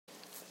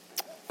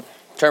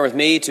Turn with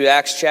me to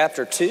Acts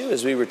chapter 2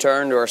 as we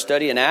return to our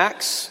study in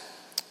Acts.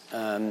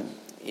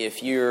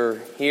 If you're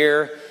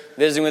here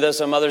visiting with us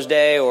on Mother's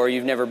Day, or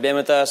you've never been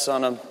with us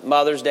on a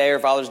Mother's Day or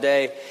Father's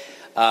Day,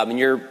 and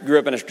you grew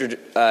up in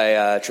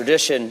a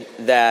tradition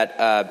that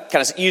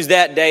kind of used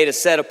that day to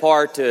set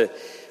apart to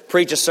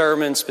preach a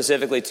sermon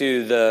specifically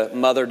to the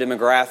mother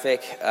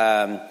demographic,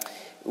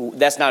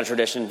 that's not a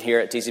tradition here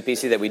at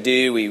TCPC that we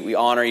do. We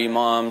honor you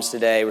moms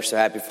today. We're so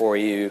happy for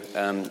you.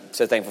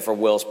 So thankful for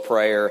Will's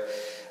prayer.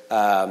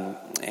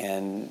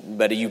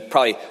 But you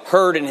probably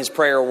heard in his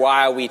prayer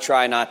why we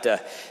try not to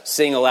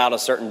single out a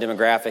certain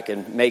demographic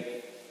and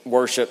make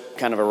worship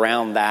kind of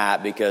around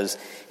that, because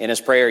in his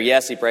prayer,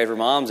 yes, he prayed for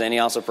moms, and he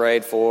also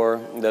prayed for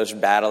those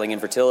battling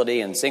infertility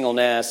and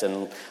singleness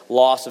and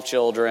loss of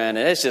children.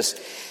 And it's just,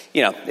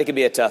 it can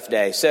be a tough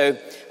day. So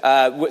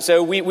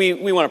we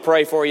want to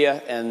pray for you,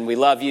 and we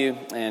love you,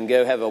 and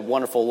go have a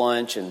wonderful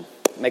lunch and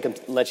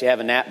let you have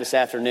a nap this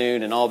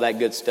afternoon and all that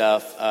good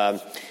stuff.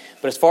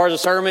 But as far as a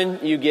sermon,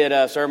 you get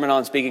a sermon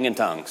on speaking in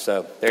tongues.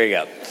 So there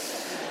you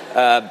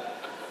go.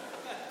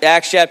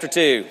 Acts chapter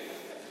 2,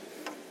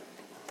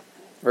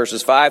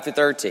 verses 5 through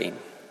 13.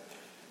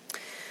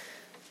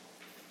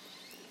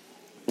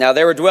 Now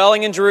there were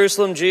dwelling in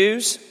Jerusalem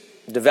Jews,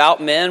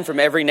 devout men from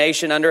every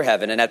nation under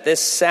heaven. And at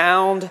this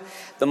sound,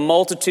 the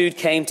multitude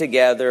came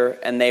together,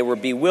 and they were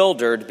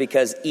bewildered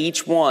because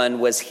each one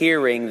was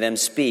hearing them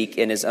speak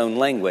in his own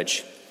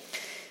language.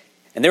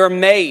 And they were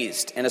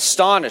amazed and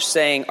astonished,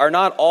 saying, "Are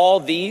not all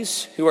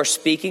these who are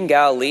speaking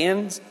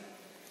Galileans?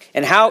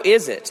 And how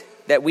is it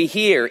that we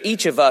hear,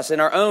 each of us, in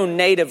our own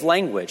native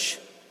language,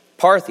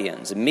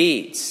 Parthians and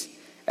Medes,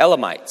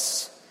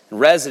 Elamites, and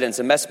residents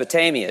in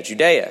Mesopotamia,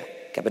 Judea,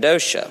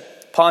 Cappadocia,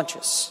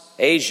 Pontus,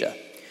 Asia,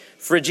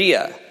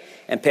 Phrygia,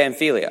 and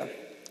Pamphylia,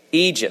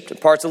 Egypt, and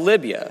parts of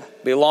Libya,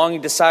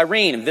 belonging to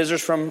Cyrene, and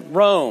visitors from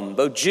Rome,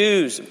 both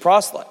Jews and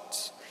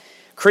proselytes,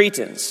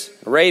 Cretans,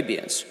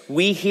 Arabians,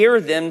 we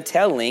hear them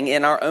telling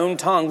in our own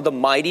tongue the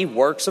mighty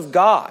works of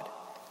God."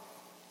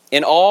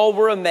 And all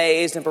were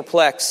amazed and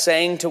perplexed,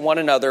 saying to one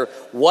another,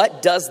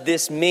 "What does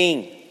this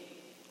mean?"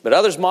 But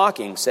others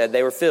mocking said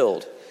they were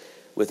filled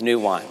with new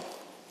wine.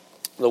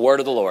 The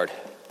word of the Lord.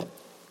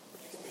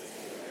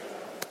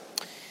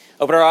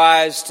 Open our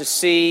eyes to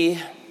see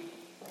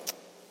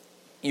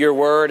your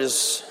word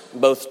is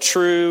both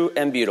true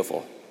and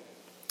beautiful,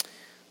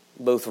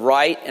 both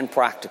right and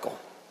practical.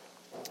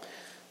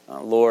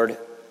 Lord,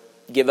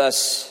 give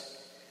us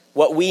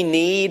what we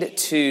need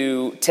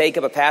to take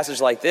up a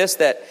passage like this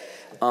that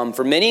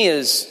for many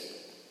is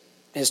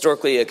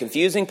historically a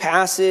confusing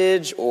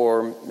passage,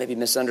 or maybe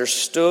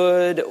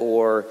misunderstood,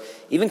 or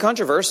even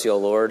controversial,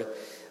 Lord.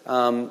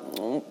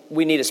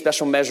 We need a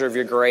special measure of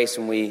your grace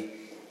when we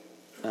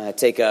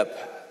take up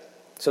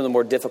some of the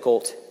more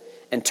difficult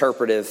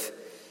interpretive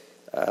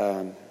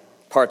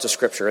parts of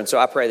Scripture. And so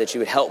I pray that you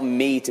would help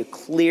me to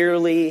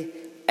clearly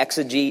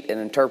exegete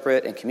and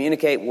interpret and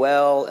communicate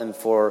well, and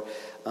for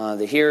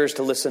the hearers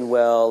to listen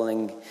well,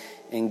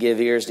 and give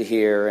ears to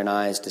hear and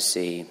eyes to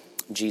see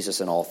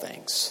Jesus in all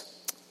things.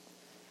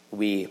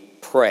 We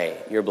pray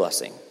your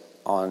blessing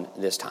on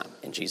this time.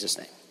 In Jesus'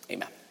 name,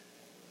 amen.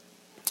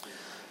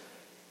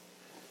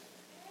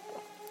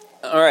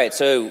 All right,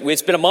 so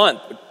it's been a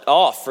month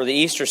off for the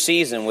Easter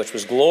season, which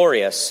was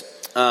glorious.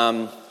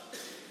 Now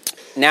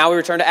we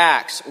return to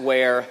Acts,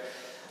 where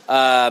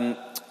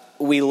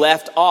we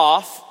left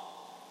off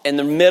in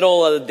the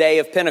middle of the day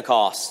of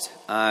Pentecost.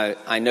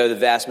 I know the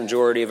vast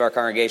majority of our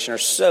congregation are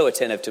so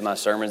attentive to my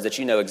sermons that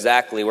you know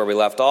exactly where we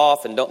left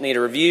off and don't need a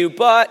review,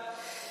 but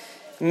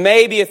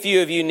maybe a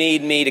few of you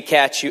need me to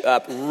catch you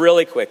up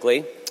really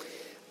quickly.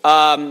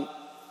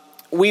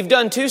 We've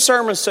done 2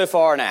 sermons so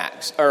far in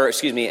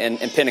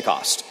in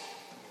Pentecost.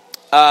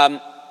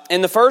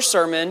 In the first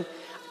sermon,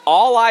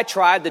 all I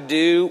tried to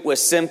do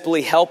was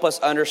simply help us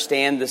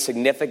understand the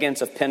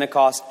significance of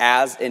Pentecost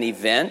as an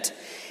event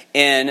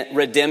in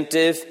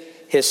redemptive,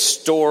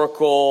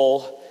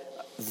 historical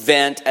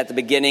event at the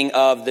beginning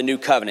of the new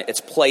covenant, its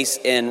place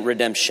in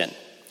redemption.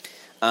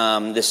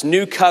 This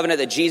new covenant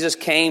that Jesus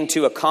came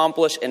to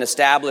accomplish and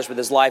establish with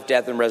his life,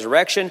 death, and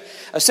resurrection.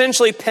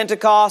 Essentially,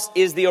 Pentecost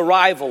is the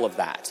arrival of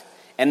that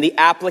and the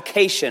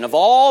application of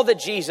all that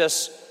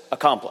Jesus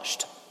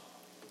accomplished.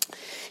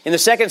 In the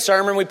second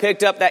sermon, we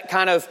picked up that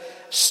kind of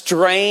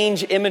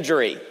strange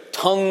imagery,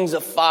 tongues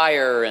of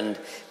fire and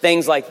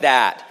things like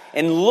that,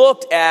 and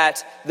looked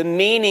at the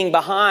meaning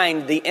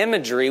behind the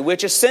imagery,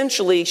 which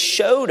essentially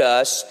showed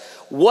us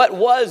what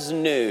was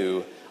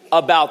new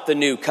about the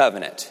new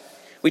covenant.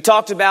 We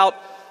talked about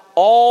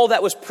all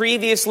that was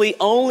previously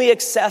only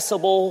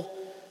accessible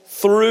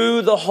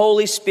through the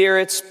Holy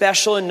Spirit's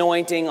special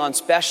anointing on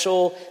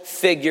special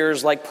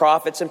figures like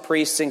prophets and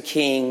priests and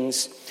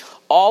kings.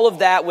 All of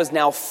that was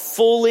now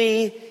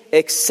fully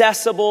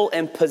accessible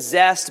and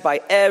possessed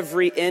by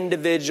every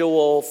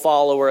individual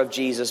follower of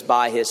Jesus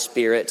by his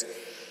Spirit.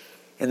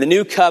 In the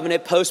new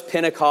covenant,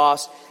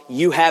 post-Pentecost,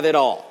 you have it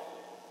all.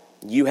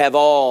 You have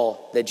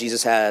all that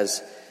Jesus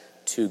has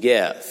to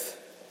give.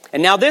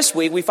 And now this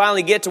week, we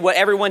finally get to what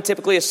everyone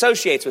typically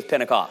associates with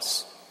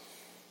Pentecost.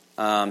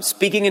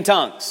 speaking in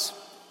tongues.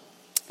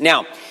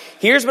 Now,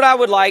 here's what I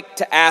would like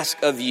to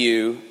ask of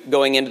you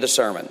going into the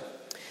sermon.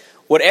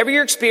 Whatever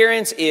your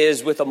experience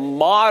is with a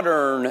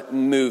modern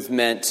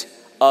movement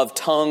of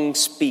tongue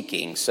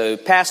speaking, so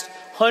past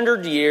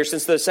 100 years,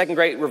 since the Second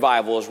Great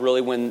Revival is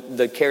really when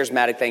the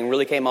charismatic thing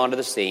really came onto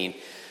the scene.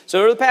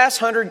 So over the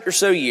past 100 or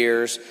so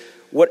years,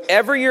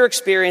 whatever your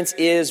experience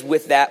is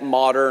with that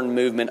modern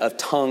movement of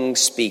tongue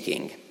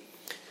speaking,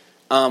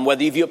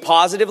 whether you view it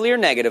positively or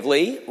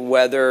negatively,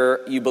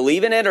 whether you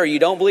believe in it or you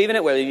don't believe in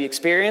it, whether you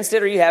experienced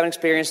it or you haven't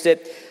experienced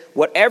it,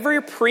 whatever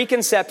your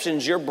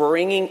preconceptions you're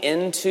bringing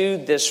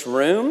into this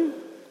room,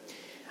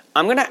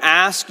 I'm going to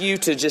ask you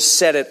to just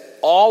set it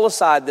all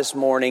aside this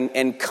morning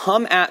and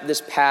come at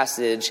this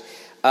passage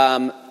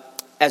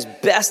as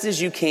best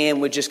as you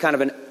can with just kind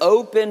of an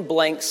open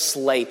blank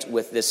slate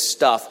with this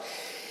stuff.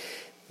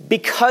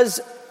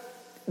 Because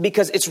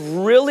it's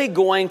really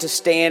going to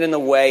stand in the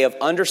way of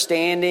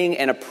understanding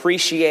and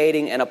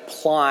appreciating and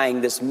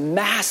applying this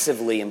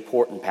massively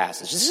important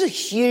passage. This is a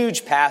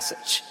huge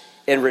passage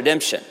in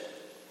redemption.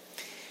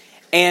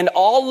 And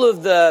all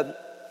of the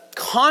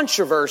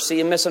controversy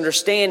and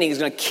misunderstanding is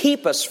going to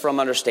keep us from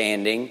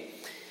understanding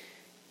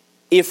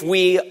if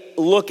we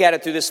look at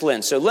it through this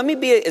lens. So let me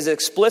be as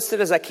explicit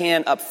as I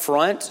can up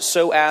front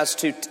so as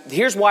to,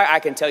 here's why I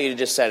can tell you to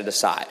just set it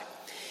aside.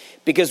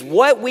 Because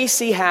what we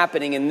see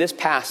happening in this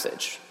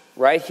passage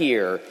right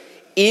here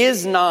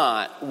is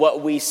not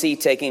what we see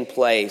taking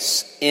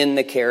place in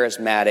the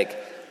charismatic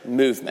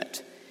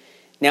movement.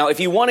 Now, if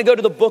you want to go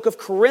to the book of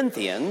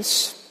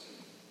Corinthians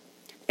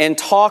and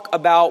talk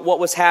about what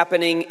was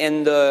happening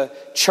in the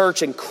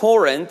church in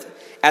Corinth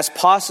as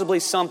possibly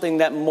something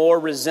that more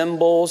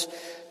resembles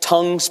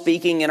tongue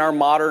speaking in our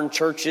modern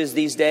churches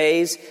these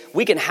days,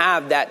 we can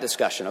have that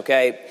discussion,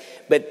 okay?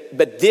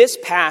 But this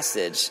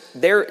passage,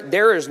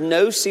 there is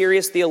no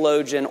serious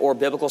theologian or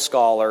biblical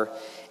scholar,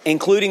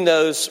 including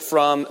those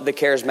from the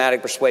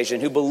charismatic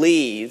persuasion, who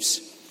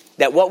believes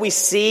that what we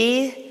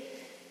see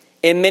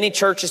in many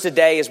churches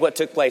today is what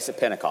took place at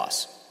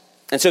Pentecost.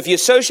 And so if you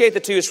associate the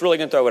two, it's really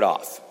going to throw it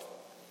off.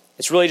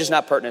 It's really just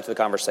not pertinent to the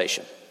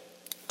conversation.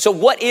 So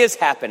what is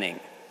happening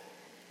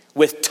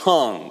with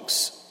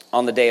tongues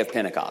on the day of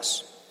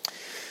Pentecost?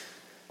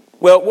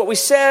 Well, what we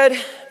said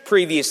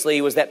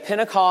previously was that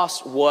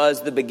Pentecost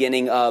was the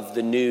beginning of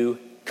the new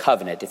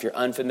covenant. If you're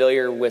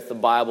unfamiliar with the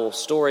Bible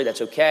story,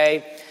 that's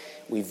okay.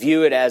 We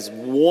view it as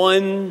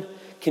one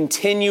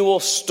continual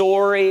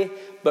story,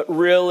 but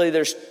really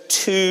there's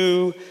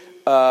two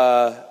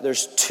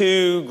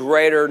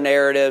greater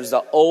narratives,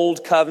 the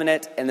old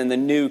covenant and then the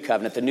new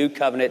covenant. The new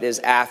covenant is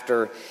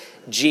after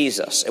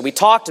Jesus. And we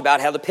talked about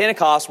how the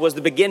Pentecost was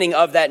the beginning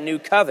of that new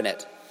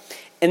covenant.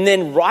 And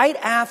then right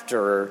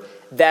after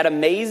that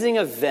amazing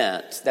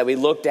event that we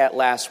looked at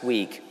last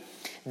week,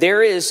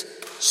 there is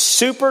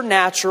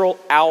supernatural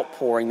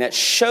outpouring that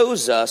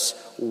shows us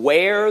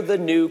where the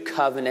new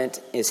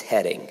covenant is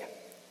heading.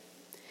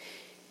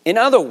 In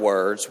other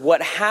words,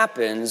 what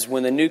happens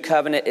when the new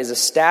covenant is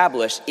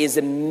established is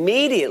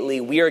immediately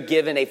we are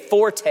given a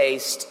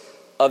foretaste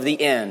of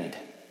the end,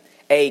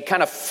 a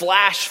kind of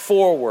flash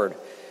forward,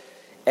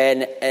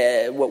 and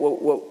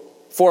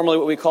formerly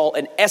what we call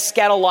an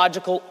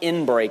eschatological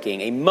inbreaking,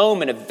 a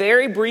moment, a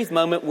very brief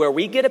moment where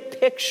we get a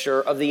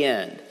picture of the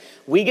end.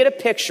 We get a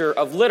picture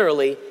of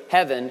literally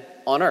heaven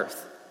on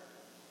earth.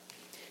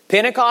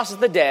 Pentecost is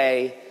the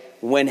day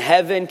when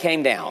heaven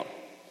came down,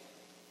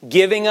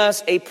 giving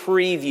us a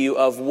preview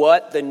of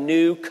what the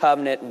new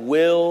covenant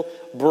will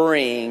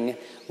bring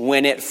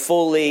when it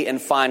fully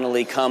and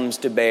finally comes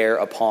to bear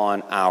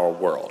upon our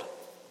world.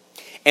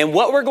 And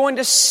what we're going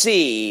to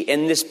see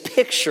in this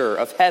picture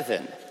of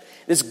heaven,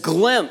 this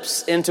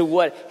glimpse into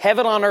what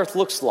heaven on earth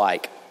looks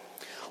like,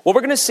 what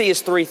we're going to see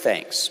is three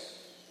things: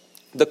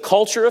 the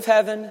culture of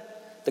heaven,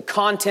 the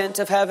content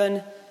of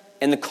heaven,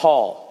 and the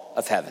call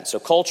of heaven. So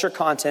culture,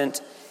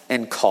 content,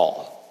 and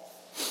call.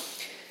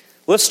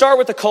 Let's start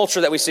with the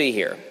culture that we see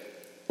here.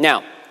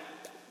 Now,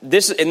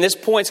 this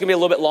point is going to be a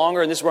little bit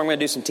longer, and this is where I'm going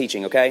to do some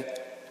teaching, okay?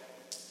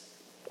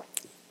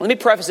 Let me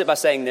preface it by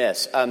saying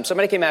this.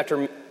 Somebody came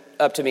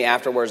up to me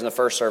afterwards in the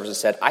first service and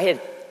said, I had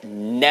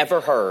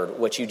never heard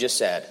what you just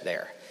said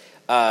there.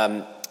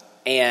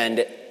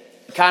 And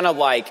kind of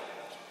like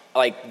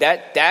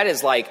that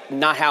is like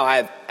not how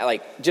I've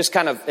just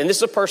kind of, and this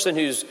is a person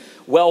who's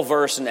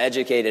well-versed and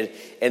educated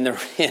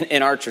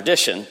in our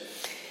tradition.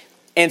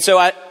 And so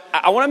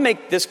I want to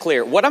make this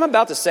clear. What I'm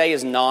about to say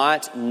is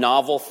not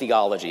novel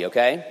theology,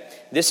 okay?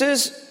 This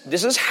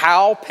is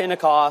how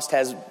Pentecost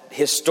has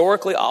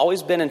historically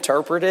always been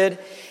interpreted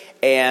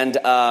and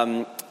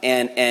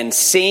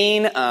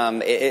seen.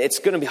 It's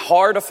going to be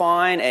hard to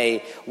find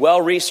a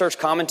well-researched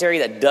commentary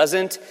that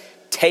doesn't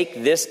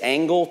take this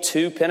angle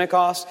to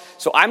Pentecost.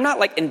 So I'm not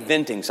like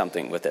inventing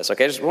something with this,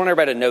 okay? I just want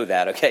everybody to know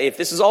that, okay? If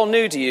this is all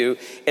new to you,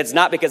 it's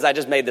not because I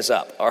just made this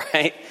up, all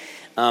right?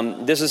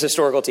 This is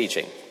historical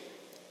teaching.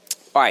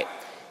 All right,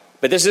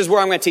 but this is where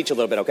I'm going to teach a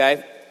little bit,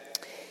 okay?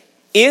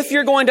 If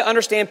you're going to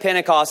understand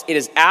Pentecost, it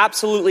is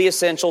absolutely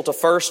essential to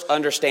first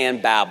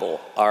understand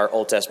Babel, our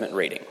Old Testament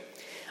reading.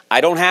 I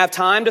don't have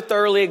time to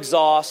thoroughly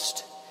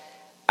exhaust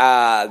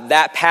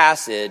that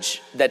passage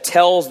that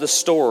tells the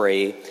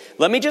story.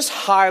 Let me just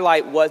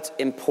highlight what's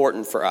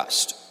important for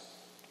us.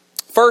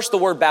 First, the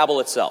word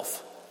Babel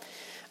itself.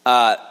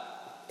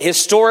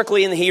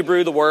 Historically in the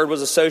Hebrew, the word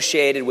was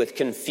associated with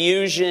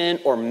confusion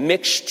or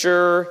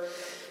mixture,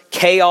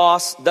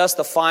 chaos. Thus,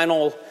 the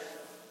final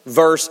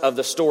verse of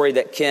the story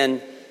that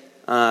Ken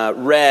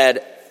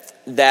read,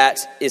 that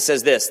it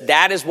says this: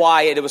 that is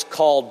why it was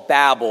called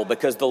Babel,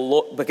 because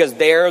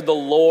there the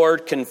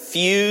Lord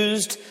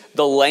confused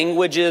the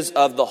languages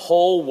of the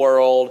whole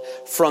world.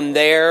 From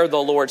there the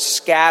Lord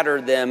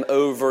scattered them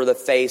over the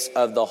face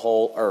of the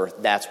whole earth.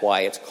 That's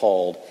why it's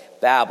called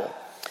Babel.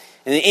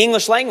 In the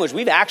English language,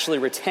 we've actually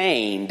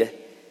retained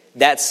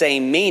that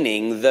same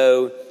meaning,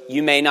 though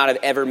you may not have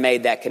ever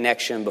made that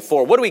connection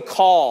before. What do we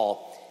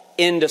call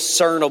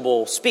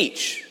indiscernible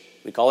speech?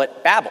 We call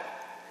it babble.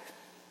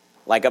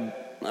 Like a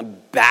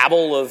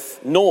babble of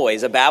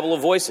noise, a babble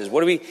of voices.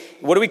 What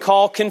do we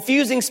call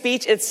confusing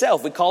speech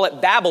itself? We call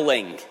it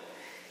babbling.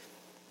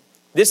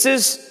 This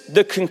is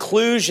the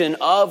conclusion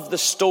of the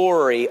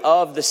story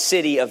of the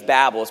city of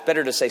Babel. It's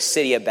better to say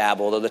city of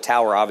Babel, though the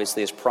tower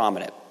obviously is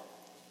prominent.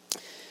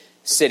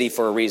 City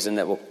for a reason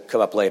that will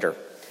come up later.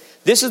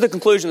 This is the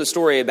conclusion of the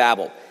story of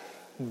Babel.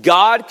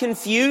 God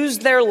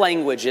confused their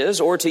languages,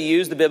 or to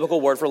use the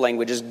biblical word for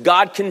languages,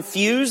 God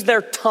confused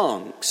their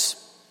tongues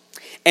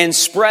and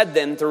spread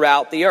them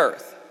throughout the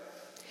earth.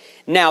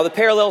 Now, the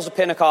parallels of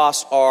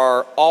Pentecost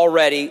are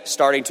already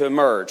starting to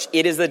emerge.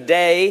 It is the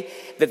day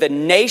that the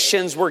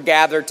nations were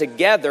gathered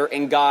together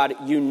and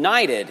God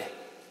united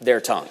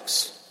their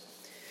tongues.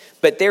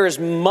 But there is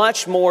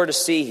much more to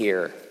see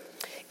here.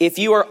 If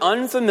you are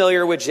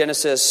unfamiliar with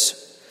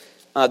Genesis,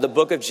 the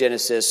book of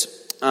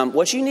Genesis,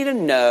 what you need to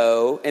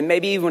know, and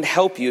maybe even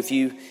help you if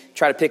you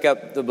try to pick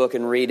up the book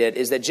and read it,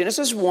 is that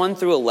Genesis 1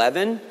 through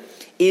 11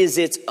 is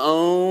its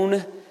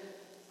own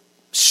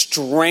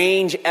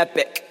strange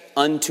epic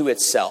unto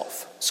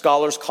itself.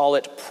 Scholars call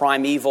it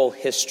primeval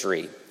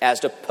history,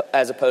 as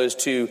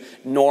opposed to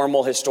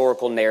normal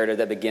historical narrative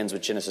that begins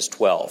with Genesis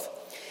 12.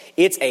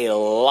 It's a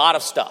lot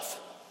of stuff,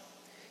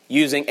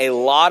 using a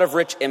lot of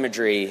rich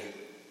imagery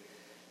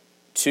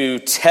to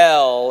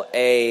tell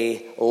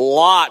a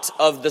lot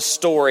of the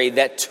story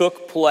that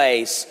took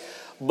place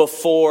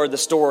before the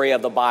story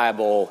of the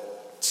Bible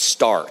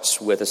starts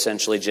with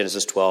essentially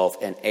Genesis 12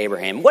 and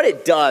Abraham. What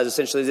it does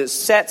essentially is it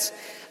sets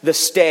the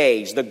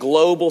stage, the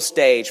global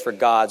stage for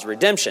God's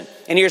redemption.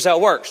 And here's how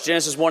it works.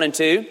 Genesis 1 and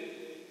 2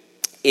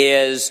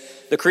 is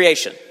the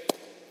creation.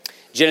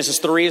 Genesis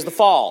 3 is the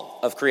fall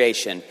of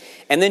creation.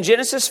 And then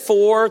Genesis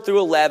 4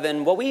 through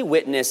 11, what we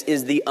witness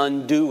is the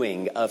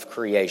undoing of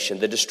creation,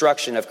 the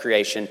destruction of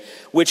creation,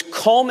 which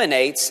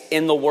culminates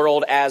in the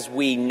world as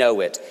we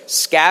know it.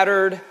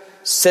 Scattered,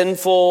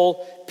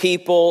 sinful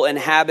people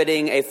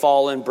inhabiting a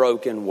fallen,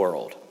 broken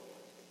world.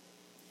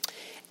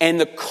 And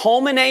the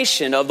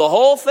culmination of the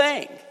whole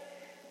thing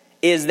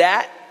is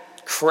that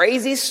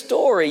crazy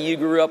story you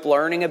grew up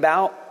learning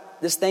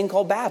about, this thing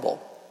called Babel,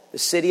 the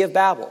city of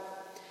Babel.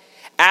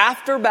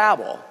 After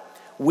Babel,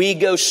 we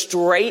go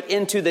straight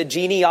into the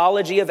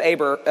genealogy of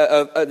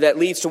that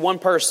leads to one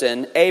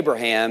person,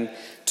 Abraham,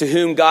 to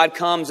whom God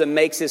comes and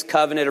makes his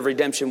covenant of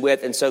redemption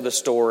with, and so the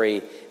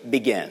story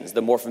begins,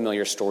 the more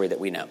familiar story that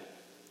we know.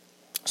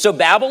 So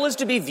Babel is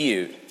to be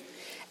viewed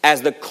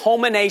as the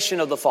culmination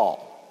of the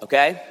fall,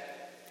 okay?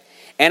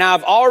 And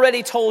I've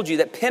already told you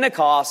that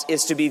Pentecost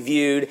is to be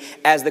viewed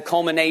as the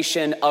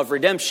culmination of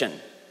redemption,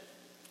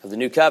 of the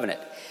new covenant.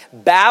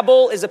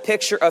 Babel is a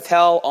picture of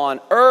hell on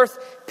earth.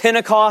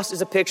 Pentecost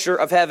is a picture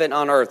of heaven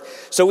on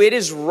earth. So it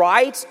is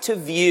right to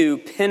view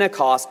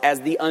Pentecost as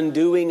the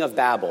undoing of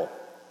Babel,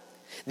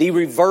 the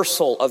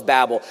reversal of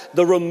Babel,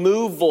 the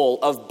removal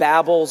of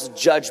Babel's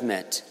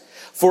judgment.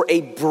 For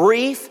a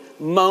brief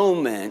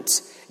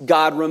moment,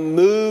 God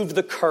removed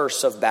the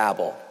curse of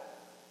Babel.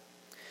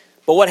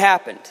 But what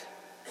happened?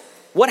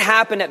 What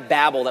happened at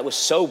Babel that was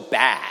so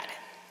bad?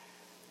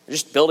 They're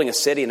just building a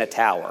city and a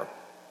tower.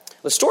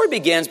 The story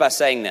begins by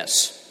saying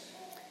this,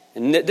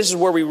 and this is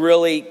where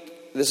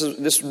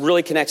this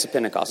really connects to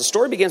Pentecost. The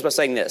story begins by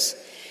saying this: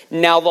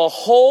 now the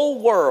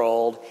whole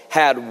world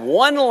had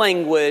one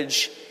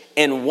language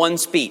and one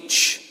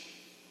speech.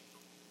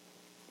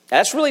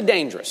 That's really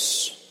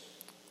dangerous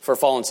for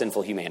fallen,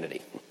 sinful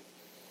humanity.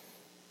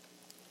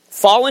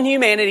 Fallen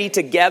humanity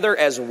together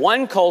as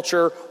one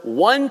culture,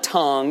 one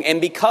tongue,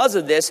 and because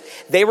of this,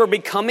 they were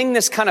becoming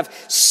this kind of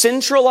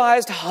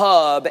centralized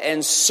hub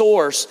and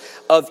source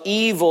of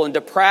evil and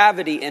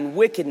depravity and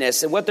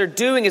wickedness. And what they're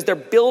doing is they're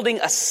building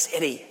a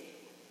city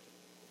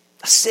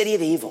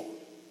of evil.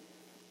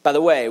 By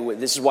the way,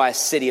 this is why a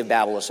city of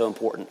Babel is so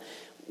important.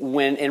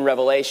 When in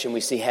Revelation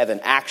we see heaven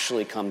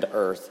actually come to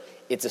earth,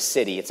 it's a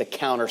city, it's a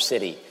counter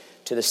city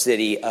to the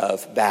city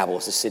of Babel.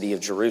 It's the city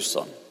of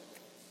Jerusalem.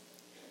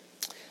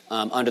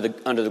 Under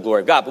the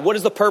glory of God. But what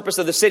is the purpose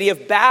of the city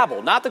of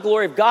Babel? Not the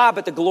glory of God,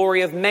 but the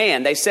glory of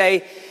man. They say,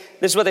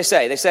 this is what they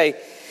say. They say,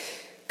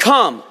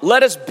 Come,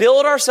 let us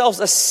build ourselves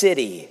a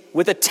city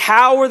with a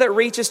tower that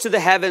reaches to the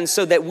heavens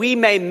so that we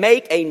may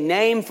make a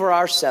name for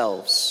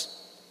ourselves.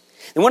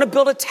 They want to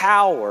build a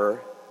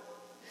tower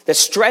that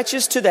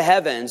stretches to the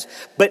heavens,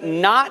 but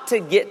not to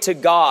get to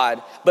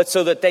God, but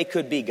so that they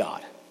could be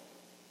God.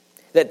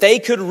 That they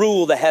could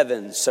rule the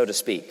heavens, so to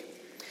speak.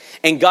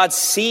 And God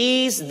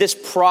sees this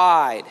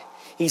pride.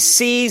 He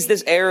sees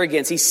this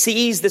arrogance. He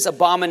sees this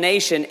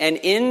abomination. And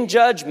in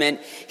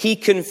judgment, he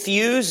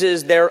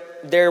confuses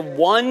their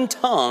one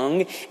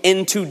tongue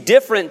into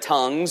different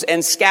tongues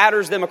and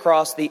scatters them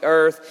across the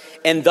earth.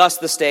 And thus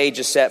the stage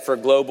is set for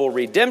global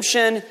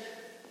redemption,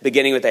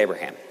 beginning with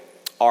Abraham.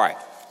 All right.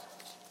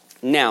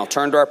 Now,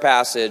 turn to our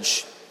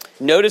passage.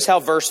 Notice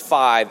how verse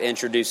 5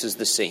 introduces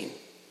the scene.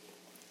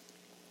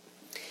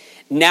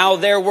 Now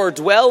there were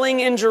dwelling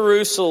in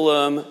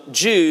Jerusalem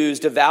Jews,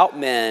 devout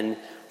men,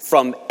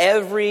 from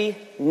every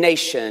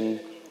nation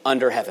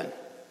under heaven.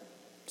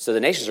 So the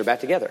nations are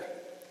back together.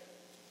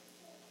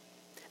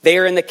 They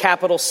are in the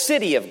capital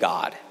city of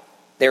God.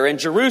 They're in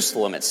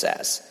Jerusalem, it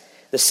says.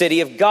 The city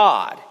of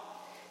God.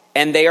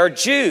 And they are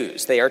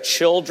Jews. They are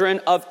children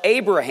of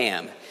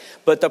Abraham.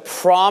 But the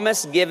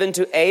promise given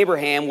to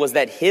Abraham was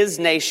that his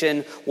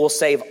nation will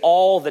save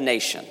all the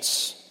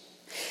nations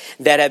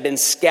that have been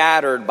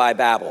scattered by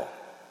Babel.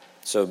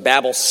 So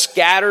Babel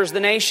scatters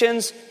the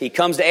nations. He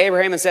comes to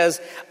Abraham and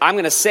says, I'm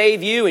going to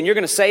save you and you're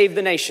going to save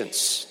the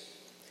nations.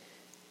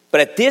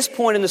 But at this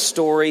point in the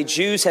story,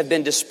 Jews have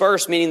been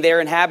dispersed, meaning they're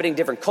inhabiting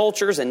different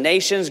cultures and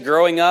nations,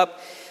 growing up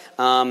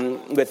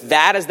with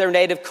that as their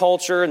native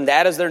culture and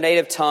that as their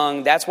native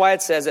tongue. That's why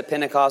it says at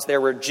Pentecost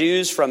there were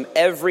Jews from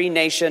every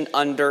nation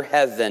under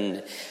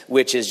heaven,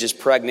 which is just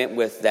pregnant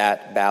with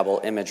that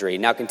Babel imagery.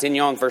 Now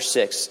continue on verse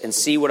 6 and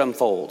see what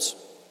unfolds.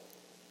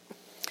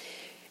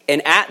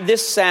 And at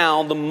this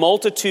sound, the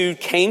multitude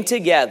came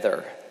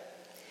together,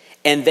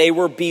 and they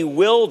were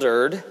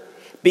bewildered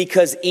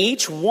because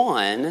each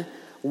one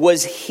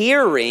was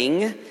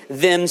hearing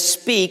them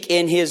speak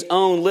in his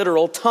own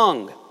literal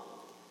tongue.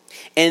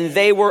 And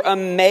they were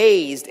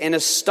amazed and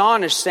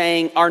astonished,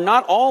 saying, are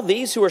not all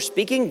these who are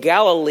speaking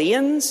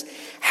Galileans?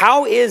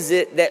 How is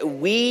it that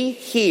we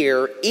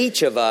hear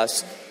each of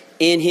us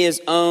in his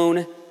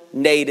own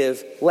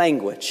native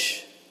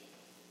language?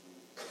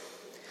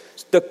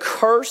 The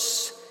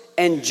curse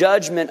and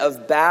judgment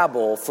of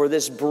Babel for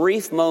this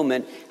brief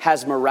moment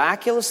has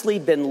miraculously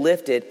been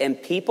lifted,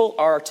 and people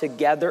are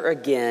together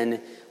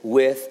again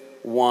with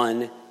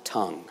one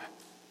tongue.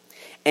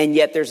 And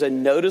yet there's a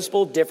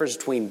noticeable difference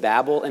between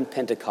Babel and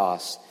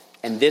Pentecost,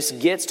 and this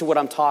gets to what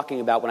I'm talking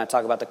about when I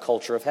talk about the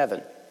culture of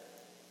heaven.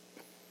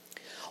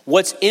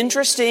 What's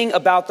interesting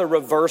about the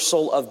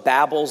reversal of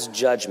Babel's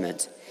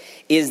judgment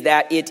is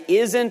that it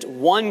isn't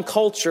one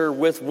culture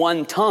with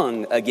one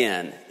tongue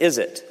again, is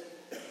it?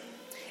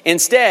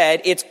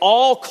 Instead, it's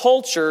all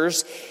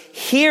cultures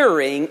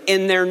hearing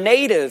in their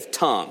native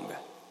tongue.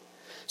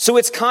 So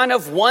it's kind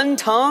of one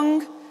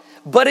tongue,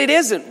 but it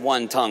isn't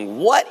one tongue.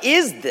 What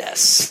is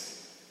this?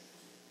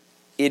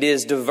 It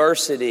is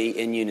diversity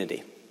in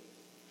unity.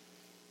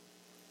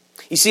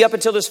 You see, up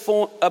until this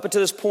point,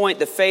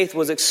 the faith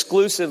was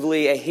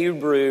exclusively a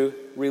Hebrew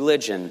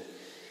religion.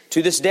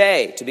 To this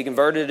day, to be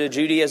converted to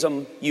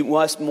Judaism,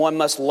 one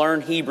must learn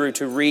Hebrew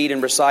to read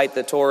and recite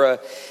the Torah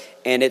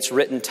and its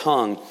written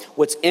tongue.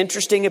 What's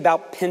interesting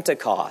about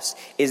Pentecost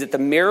is that the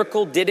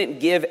miracle didn't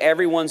give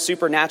everyone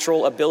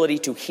supernatural ability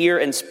to hear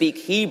and speak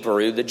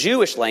Hebrew, the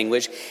Jewish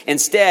language.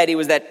 Instead, it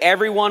was that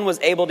everyone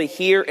was able to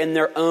hear in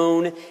their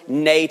own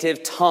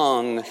native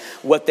tongue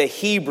what the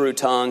Hebrew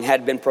tongue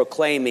had been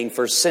proclaiming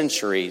for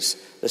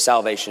centuries, the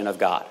salvation of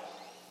God.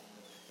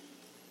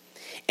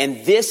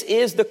 And this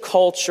is the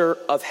culture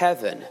of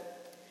heaven.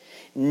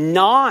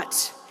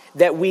 Not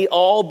that we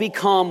all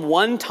become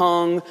one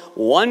tongue,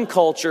 one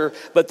culture,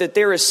 but that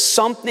there is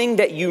something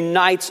that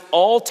unites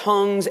all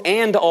tongues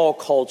and all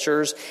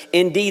cultures.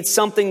 Indeed,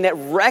 something that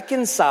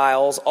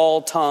reconciles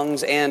all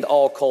tongues and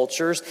all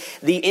cultures.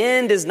 The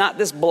end is not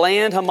this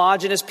bland,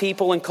 homogeneous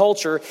people and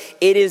culture.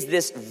 It is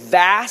this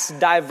vast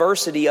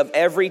diversity of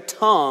every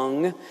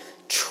tongue,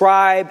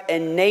 tribe,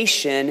 and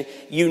nation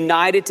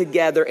united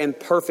together in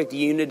perfect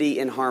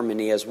unity and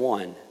harmony as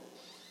one.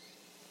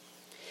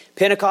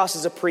 Pentecost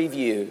is a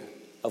preview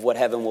of what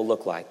heaven will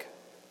look like.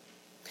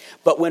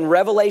 But when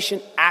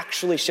Revelation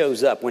actually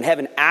shows up, when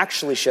heaven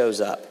actually shows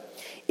up,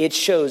 it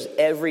shows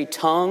every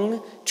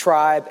tongue,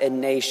 tribe, and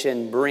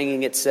nation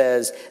bringing, it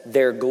says,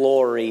 their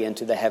glory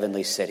into the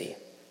heavenly city.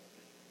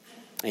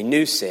 A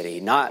new city,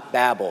 not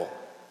Babel,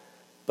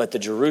 but the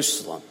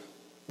Jerusalem,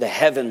 the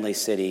heavenly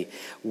city,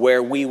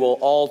 where we will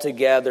all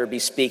together be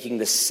speaking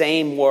the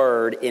same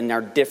word in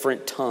our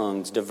different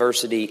tongues,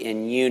 diversity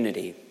in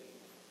unity.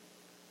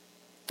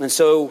 And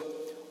so,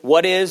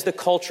 what is the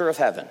culture of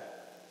heaven?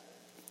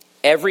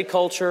 Every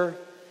culture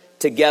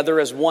together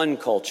as one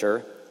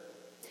culture.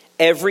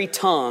 Every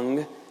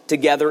tongue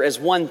together as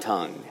one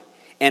tongue.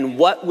 And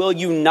what will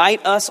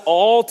unite us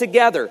all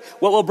together,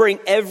 what will bring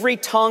every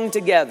tongue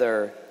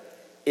together,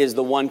 is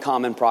the one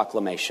common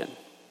proclamation.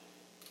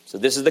 So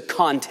this is the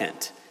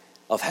content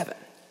of heaven.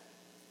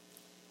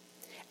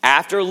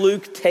 After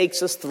Luke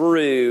takes us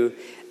through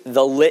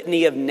the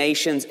litany of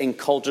nations and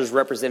cultures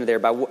represented there,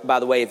 by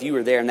the way, if you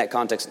were there in that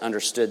context and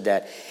understood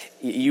that,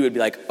 you would be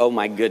like, oh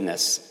my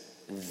goodness,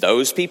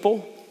 those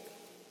people?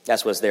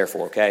 That's what it's there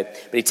for, okay?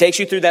 But he takes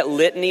you through that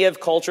litany of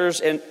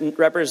cultures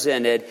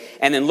represented,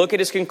 and then look at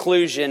his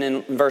conclusion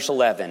in verse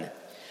 11.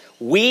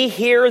 We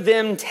hear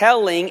them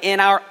telling in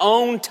our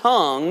own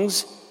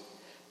tongues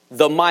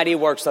the mighty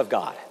works of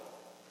God.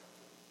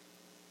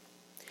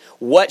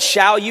 What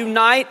shall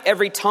unite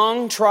every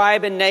tongue,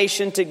 tribe, and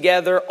nation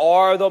together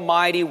are the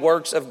mighty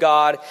works of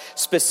God,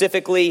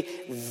 specifically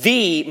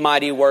the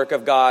mighty work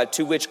of God,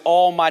 to which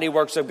all mighty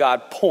works of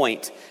God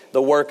point,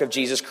 the work of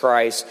Jesus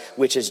Christ,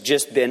 which has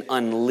just been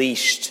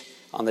unleashed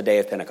on the day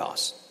of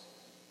Pentecost.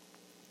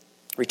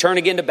 Return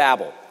again to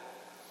Babel.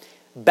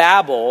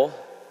 Babel,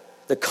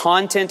 the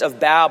content of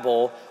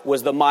Babel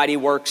was the mighty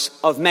works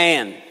of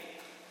man.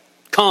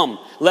 Come,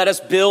 let us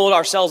build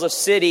ourselves a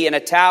city and a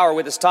tower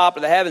with its top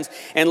of the heavens,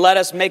 and let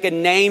us make a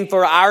name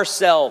for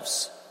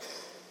ourselves.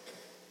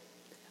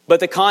 But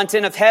the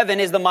content of heaven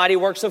is the mighty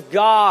works of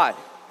God,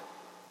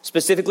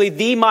 specifically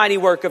the mighty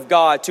work of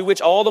God, to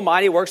which all the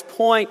mighty works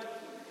point,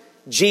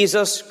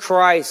 Jesus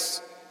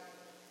Christ.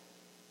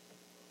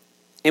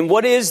 And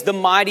what is the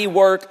mighty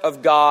work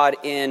of God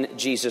in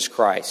Jesus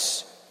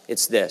Christ?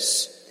 It's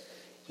this: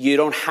 you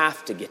don't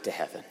have to get to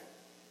heaven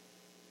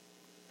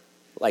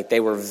like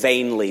they were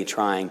vainly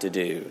trying to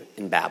do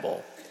in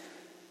Babel.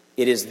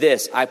 It is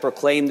this: I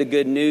proclaim the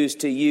good news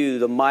to you.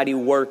 The mighty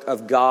work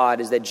of God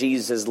is that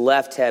Jesus has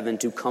left heaven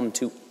to come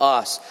to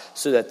us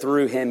so that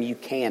through him you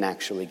can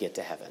actually get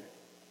to heaven.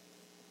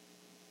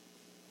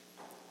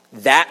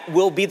 That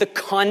will be the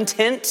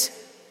content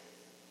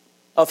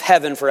of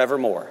heaven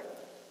forevermore.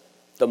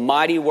 The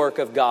mighty work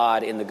of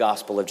God in the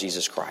gospel of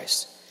Jesus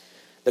Christ.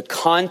 The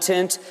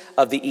content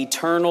of the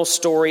eternal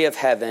story of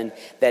heaven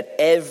that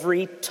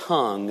every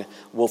tongue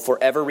will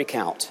forever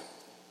recount.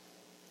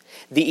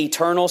 The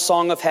eternal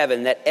song of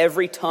heaven that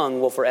every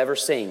tongue will forever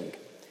sing.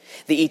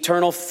 The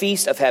eternal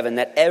feast of heaven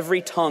that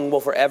every tongue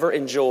will forever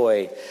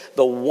enjoy.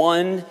 The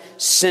one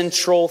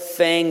central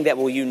thing that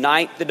will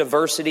unite the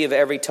diversity of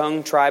every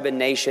tongue, tribe, and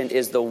nation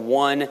is the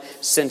one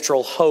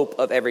central hope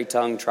of every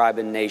tongue, tribe,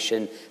 and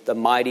nation, the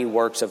mighty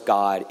works of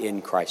God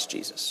in Christ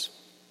Jesus.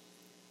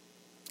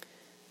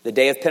 The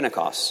day of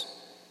Pentecost,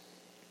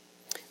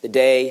 the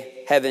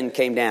day heaven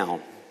came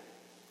down,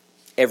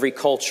 every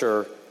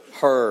culture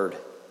heard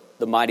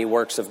the mighty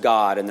works of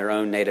God in their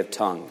own native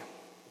tongue.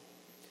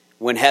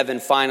 When heaven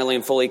finally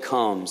and fully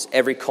comes,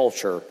 every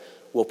culture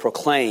will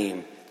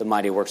proclaim the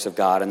mighty works of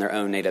God in their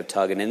own native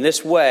tongue. And in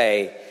this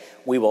way,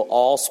 we will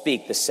all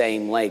speak the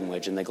same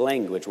language, and the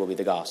language will be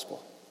the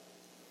gospel.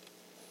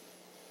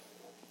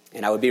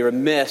 And I would be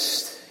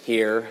remiss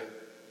here,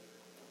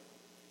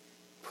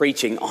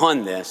 preaching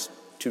on this,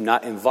 to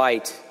not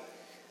invite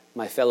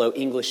my fellow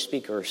English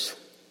speakers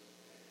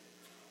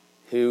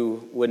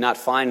who would not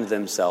find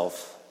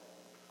themselves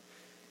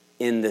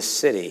in this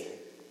city,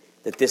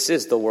 that this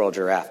is the world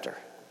you're after.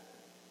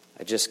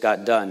 I just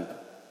got done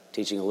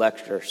teaching a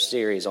lecture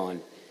series on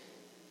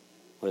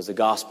what does the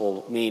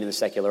gospel mean in the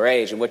secular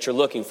age, and what you're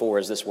looking for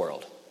is this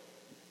world.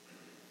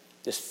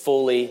 This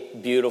fully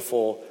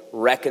beautiful,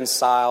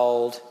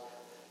 reconciled,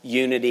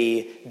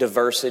 unity,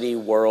 diversity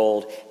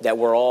world that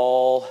we're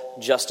all,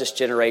 Justice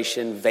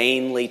Generation,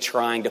 vainly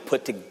trying to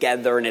put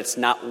together, and it's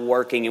not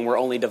working, and we're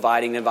only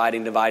dividing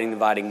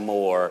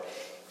more.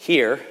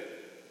 Here,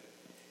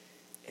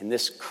 in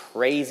this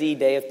crazy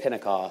day of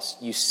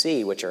Pentecost, you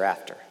see what you're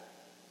after.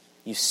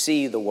 You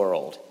see the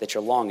world that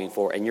you're longing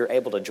for, and you're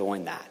able to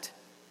join that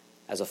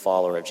as a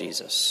follower of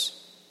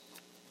Jesus.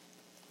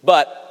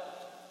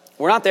 But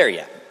we're not there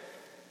yet.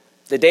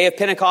 The day of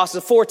Pentecost is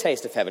a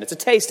foretaste of heaven. It's a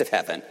taste of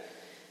heaven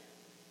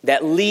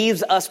that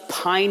leaves us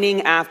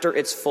pining after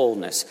its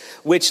fullness,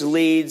 which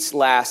leads,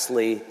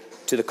 lastly,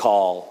 to the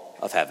call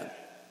of heaven.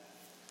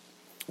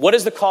 What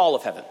is the call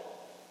of heaven?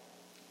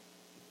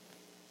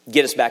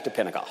 Get us back to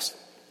Pentecost.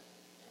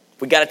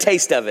 We got a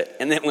taste of it,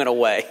 and then it went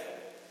away.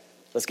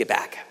 Let's get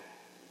back.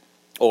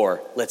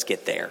 Or let's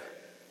get there,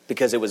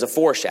 because it was a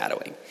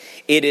foreshadowing.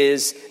 It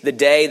is the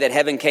day that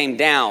heaven came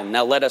down.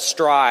 Now let us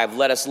strive,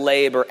 let us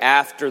labor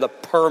after the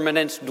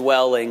permanent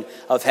dwelling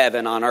of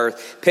heaven on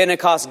earth.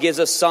 Pentecost gives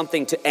us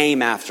something to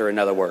aim after, in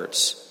other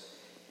words.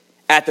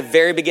 At the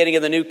very beginning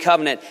of the new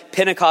covenant,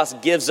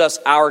 Pentecost gives us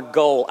our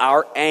goal,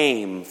 our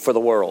aim for the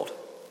world.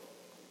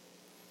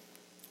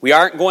 We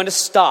aren't going to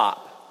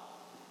stop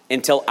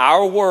until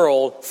our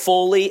world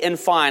fully and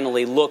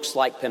finally looks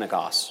like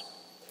Pentecost.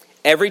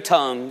 Every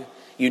tongue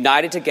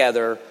united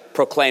together,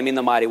 proclaiming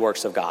the mighty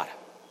works of God.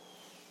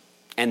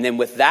 And then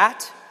with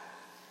that,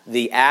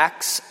 the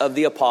Acts of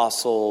the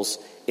Apostles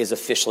is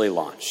officially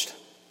launched.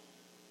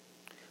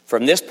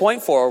 From this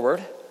point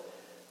forward,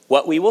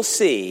 what we will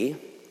see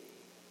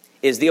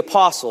is the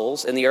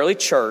apostles in the early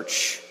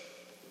church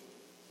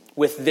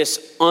with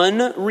this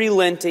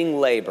unrelenting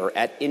labor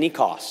at any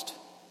cost.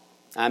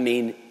 I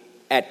mean,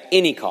 at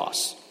any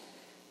cost.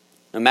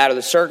 No matter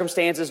the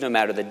circumstances, no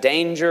matter the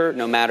danger,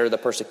 no matter the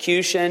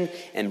persecution,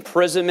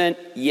 imprisonment,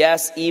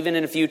 yes, even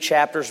in a few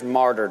chapters,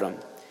 martyrdom.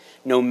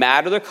 No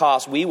matter the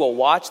cost, we will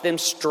watch them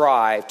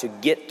strive to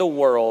get the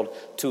world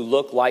to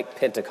look like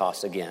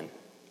Pentecost again.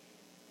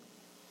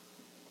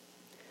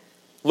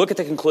 Look at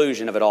the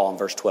conclusion of it all in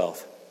verse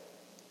 12.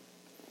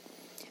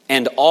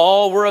 And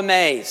all were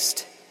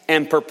amazed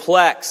and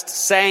perplexed,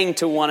 saying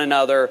to one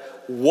another,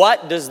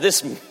 what does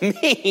this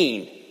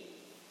mean?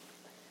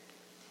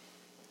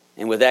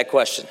 And with that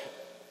question,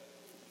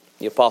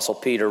 the Apostle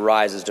Peter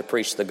rises to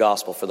preach the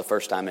gospel for the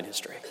first time in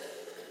history.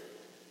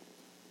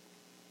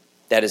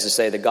 That is to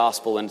say, the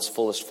gospel in its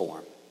fullest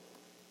form.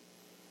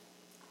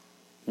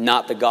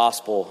 Not the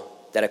gospel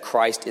that a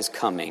Christ is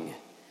coming,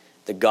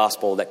 the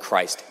gospel that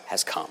Christ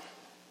has come.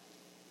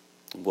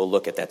 We'll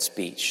look at that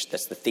speech.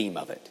 That's the theme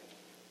of it,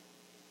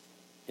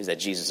 is that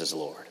Jesus is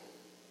Lord.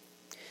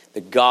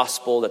 The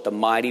gospel that the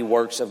mighty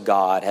works of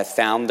God have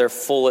found their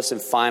fullest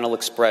and final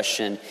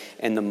expression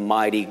in the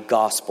mighty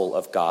gospel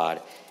of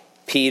God.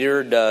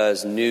 Peter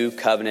does new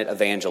covenant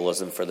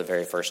evangelism for the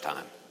very first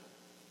time.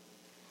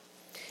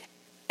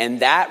 And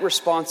that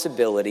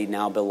responsibility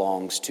now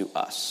belongs to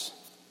us.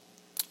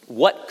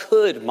 What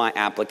could my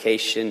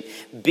application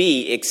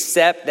be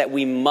except that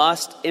we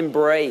must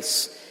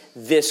embrace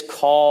this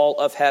call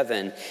of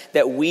heaven,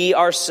 that we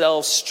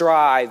ourselves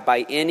strive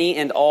by any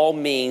and all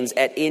means,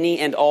 at any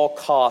and all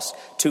costs,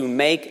 to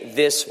make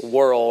this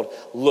world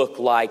look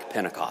like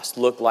Pentecost,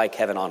 look like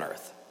heaven on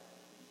earth.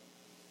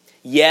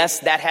 Yes,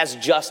 that has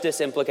justice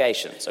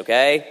implications,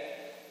 okay?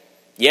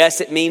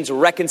 Yes, it means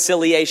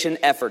reconciliation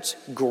efforts.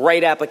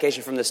 Great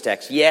application from this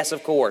text. Yes,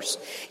 of course.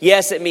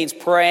 Yes, it means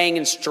praying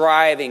and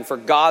striving for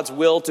God's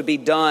will to be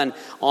done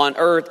on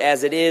earth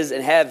as it is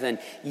in heaven.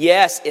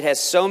 Yes, it has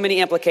so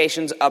many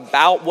implications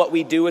about what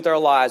we do with our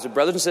lives. But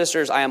brothers and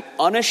sisters, I am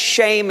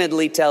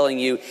unashamedly telling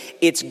you,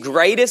 its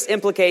greatest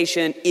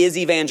implication is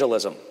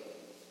evangelism.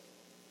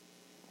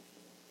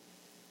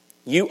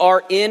 You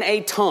are in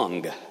a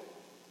tongue.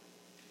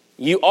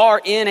 You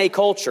are in a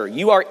culture.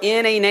 You are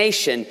in a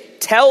nation.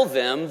 Tell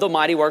them the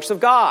mighty works of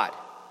God.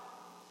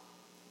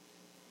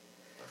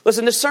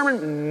 Listen, this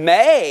sermon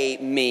may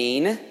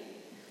mean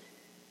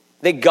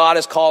that God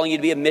is calling you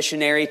to be a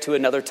missionary to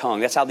another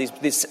tongue. That's how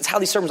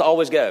these sermons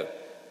always go.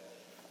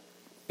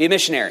 Be a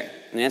missionary.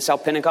 And that's how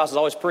Pentecost is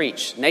always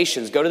preached.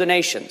 Nations, go to the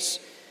nations.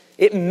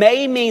 It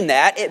may mean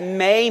that. It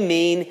may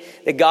mean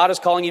that God is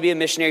calling you to be a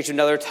missionary to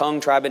another tongue,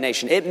 tribe, and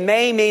nation. It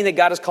may mean that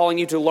God is calling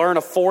you to learn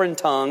a foreign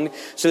tongue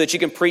so that you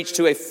can preach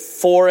to a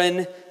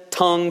foreign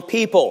tongue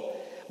people.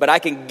 But I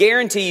can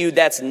guarantee you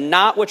that's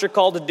not what you're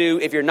called to do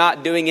if you're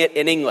not doing it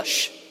in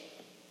English.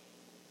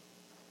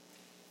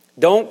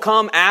 Don't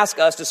come ask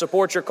us to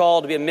support your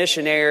call to be a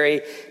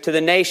missionary to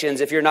the nations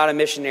if you're not a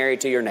missionary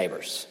to your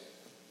neighbors.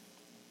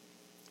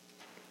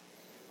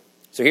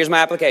 So here's my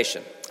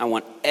application. I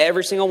want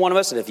every single one of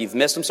us, and if you've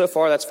missed them so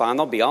far, that's fine,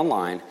 they'll be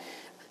online.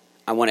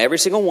 I want every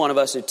single one of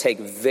us to take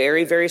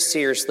very, very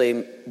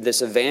seriously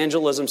this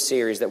evangelism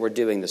series that we're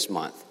doing this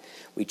month.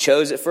 We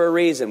chose it for a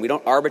reason. We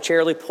don't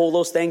arbitrarily pull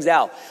those things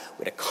out.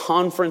 We had a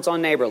conference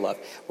on neighbor love.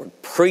 We're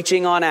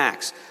preaching on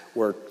Acts.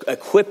 We're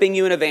equipping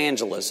you in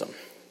evangelism.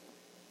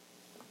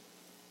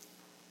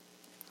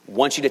 I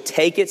want you to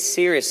take it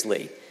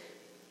seriously,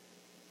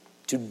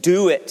 to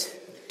do it,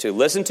 to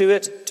listen to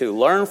it, to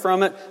learn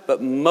from it,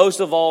 but most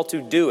of all,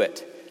 to do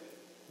it.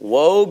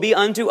 Woe be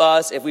unto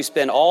us if we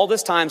spend all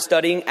this time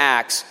studying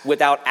Acts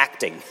without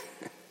acting.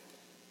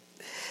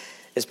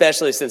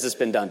 Especially since it's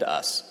been done to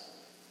us.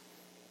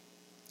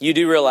 You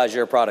do realize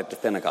you're a product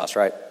of Pentecost,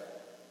 right?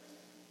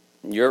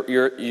 You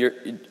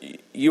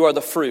are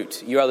the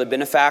fruit. You are the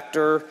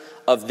benefactor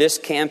of this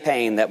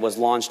campaign that was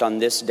launched on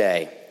this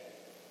day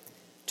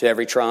to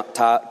every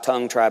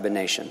tongue, tribe, and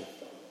nation.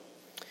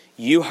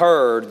 You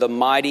heard the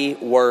mighty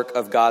work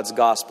of God's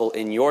gospel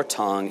in your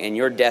tongue, and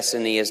your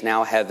destiny is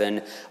now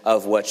heaven,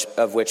 of which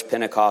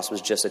Pentecost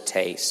was just a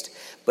taste.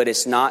 But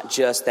it's not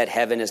just that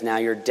heaven is now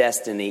your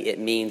destiny, it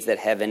means that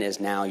heaven is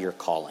now your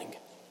calling.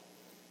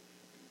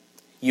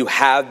 You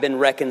have been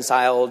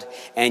reconciled,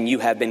 and you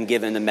have been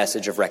given the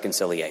message of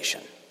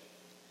reconciliation.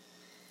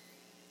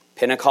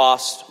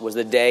 Pentecost was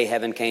the day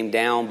heaven came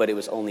down, but it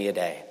was only a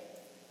day.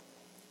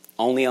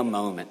 Only a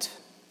moment.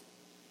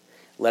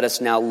 Let us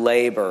now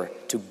labor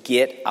to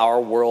get our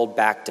world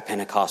back to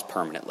Pentecost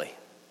permanently.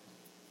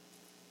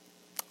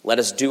 Let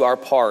us do our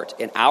part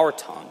in our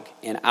tongue,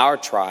 in our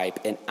tribe,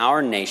 in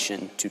our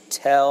nation to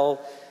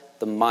tell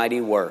the mighty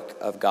work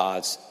of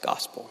God's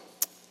gospel.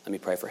 Let me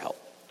pray for help.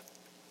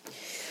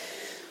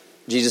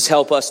 Jesus,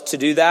 help us to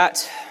do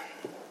that.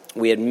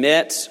 We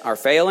admit our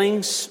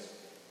failings.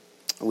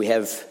 We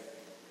have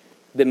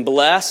been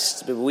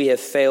blessed, but we have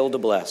failed to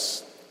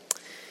bless.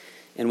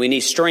 And we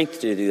need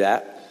strength to do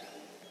that.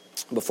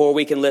 Before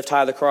we can lift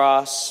high the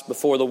cross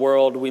before the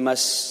world, we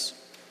must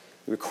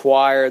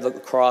require the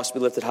cross be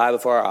lifted high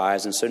before our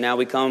eyes. And so now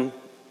we come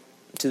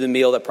to the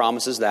meal that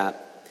promises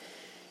that.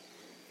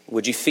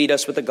 Would you feed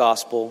us with the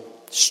gospel,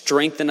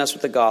 strengthen us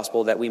with the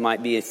gospel, that we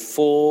might be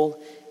full,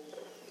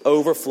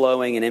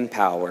 overflowing, and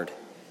empowered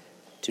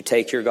to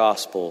take your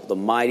gospel, the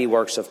mighty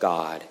works of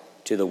God,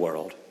 to the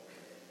world.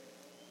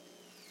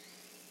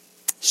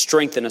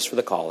 Strengthen us for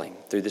the calling.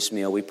 Through this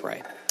meal we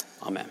pray.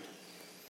 Amen.